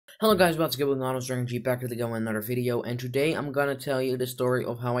Hello guys, what's good? With dragongbuisness back with another video, and today I'm gonna tell you the story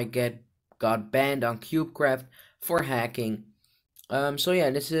of how I got banned on CubeCraft for hacking. So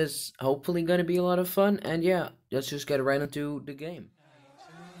yeah, this is hopefully gonna be a lot of fun, and yeah, let's just get right into the game.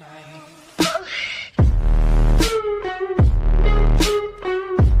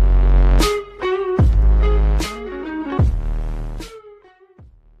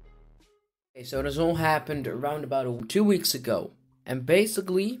 Okay, so this all happened around about 2 weeks ago, and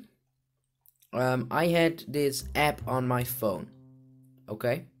basically, I had this app on my phone,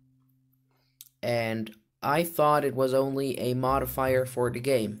 okay? And I thought it was only a modifier for the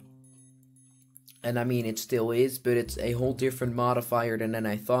game. And I mean, it still is, but it's a whole different modifier than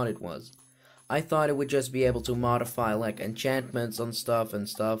I thought it was. I thought it would just be able to modify like enchantments on stuff and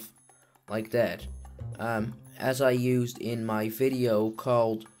stuff like that. As I used in my video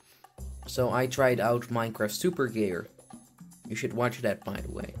called, so I tried out Minecraft Super Gear. You should watch that, by the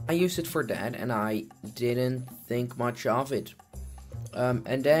way. I used it for that, and I didn't think much of it.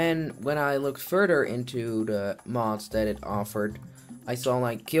 And then, when I looked further into the mods that it offered, I saw,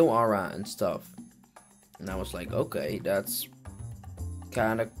 like, kill aura and stuff. And I was like, okay, that's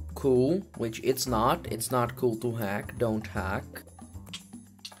kinda cool, which it's not. It's not cool to hack, don't hack.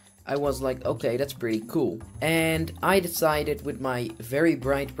 I was like, okay, that's pretty cool. And I decided with my very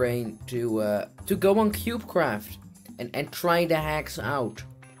bright brain to go on CubeCraft. And try the hacks out.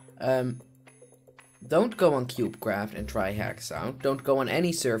 Don't go on CubeCraft and try hacks out. Don't go on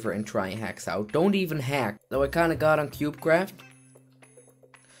any server and try hacks out. Don't even hack. So I kinda got on CubeCraft.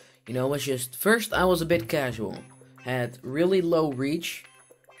 You know, it was just, first I was a bit casual. Had really low reach.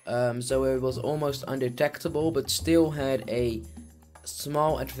 So it was almost undetectable, but still had a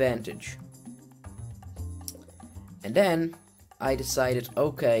small advantage. And then I decided,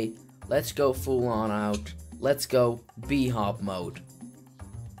 okay, let's go full on out. Let's go B-hop mode.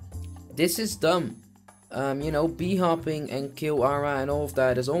 This is dumb. You know, B-hopping and kill aura and all of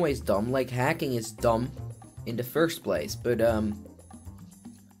that is always dumb. Like, hacking is dumb in the first place. But,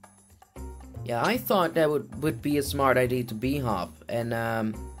 yeah, I thought that would be a smart idea to B-hop. And,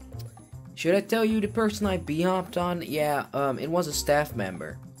 should I tell you the person I B-hopped on? Yeah, it was a staff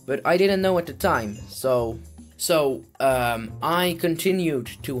member. But I didn't know at the time, so I continued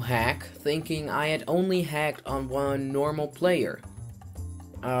to hack, thinking I had only hacked on one normal player.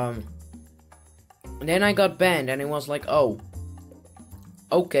 And then I got banned, and it was like, oh,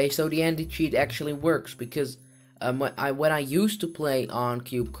 okay, so the anti-cheat actually works, because when I used to play on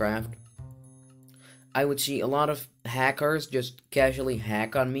CubeCraft, I would see a lot of hackers just casually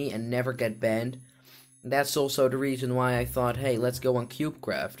hack on me and never get banned. That's also the reason why I thought, hey, let's go on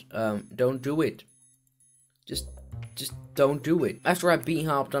CubeCraft. Don't do it. Just don't do it. After I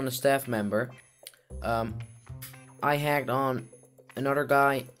B-hopped on a staff member, I hacked on another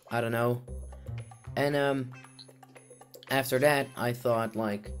guy, I don't know, and after that I thought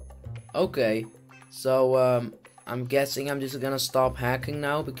like, okay, so I'm guessing I'm just gonna stop hacking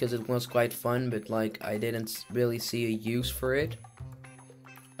now because it was quite fun, but like I didn't really see a use for it.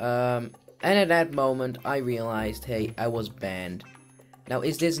 And at that moment I realized, hey, I was banned. Now,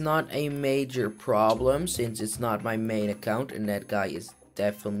 is this not a major problem, since it's not my main account, and that guy is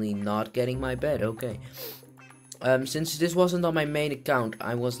definitely not getting my bet? Okay. Since this wasn't on my main account,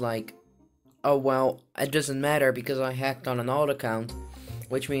 I was like, oh well, it doesn't matter because I hacked on an alt account,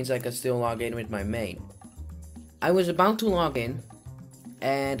 which means I can still log in with my main. I was about to log in,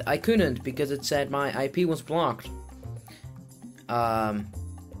 and I couldn't because it said my IP was blocked.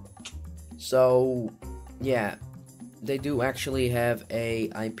 So, yeah. They do actually have a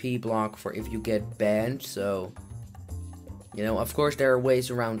IP block for if you get banned, so, you know, of course there are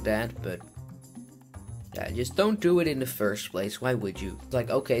ways around that, but, yeah, just don't do it in the first place. Why would you? It's like,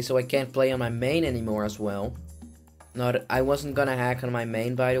 okay, so I can't play on my main anymore as well. I wasn't gonna hack on my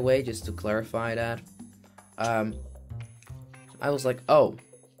main, by the way, just to clarify that. I was like, oh,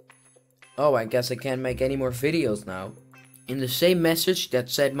 I guess I can't make any more videos now. In the same message that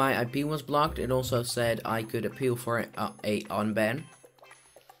said my IP was blocked, it also said I could appeal for a unban.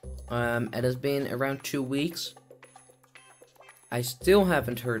 It has been around 2 weeks. I still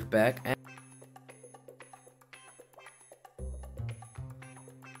haven't heard back.